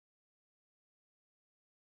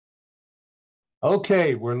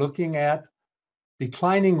Okay, we're looking at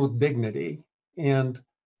declining with dignity. And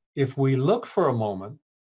if we look for a moment,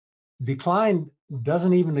 decline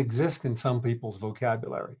doesn't even exist in some people's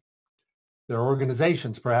vocabulary. There are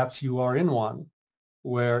organizations, perhaps you are in one,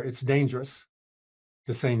 where it's dangerous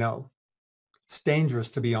to say no. It's dangerous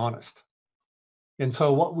to be honest. And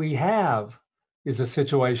so what we have is a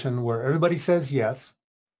situation where everybody says yes,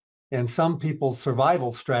 and some people's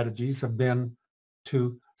survival strategies have been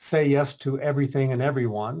to say yes to everything and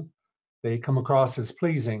everyone. They come across as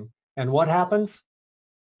pleasing. And what happens?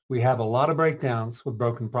 We have a lot of breakdowns with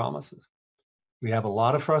broken promises. We have a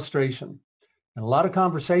lot of frustration and a lot of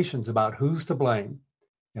conversations about who's to blame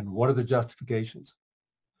and what are the justifications.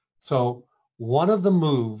 So one of the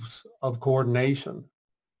moves of coordination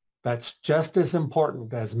that's just as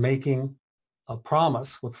important as making a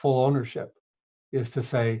promise with full ownership is to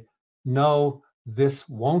say, no, this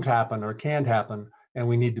won't happen or can't happen, and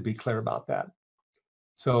we need to be clear about that.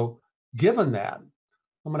 So given that,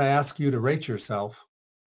 I'm going to ask you to rate yourself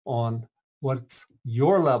on what's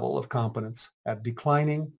your level of competence at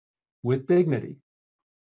declining with dignity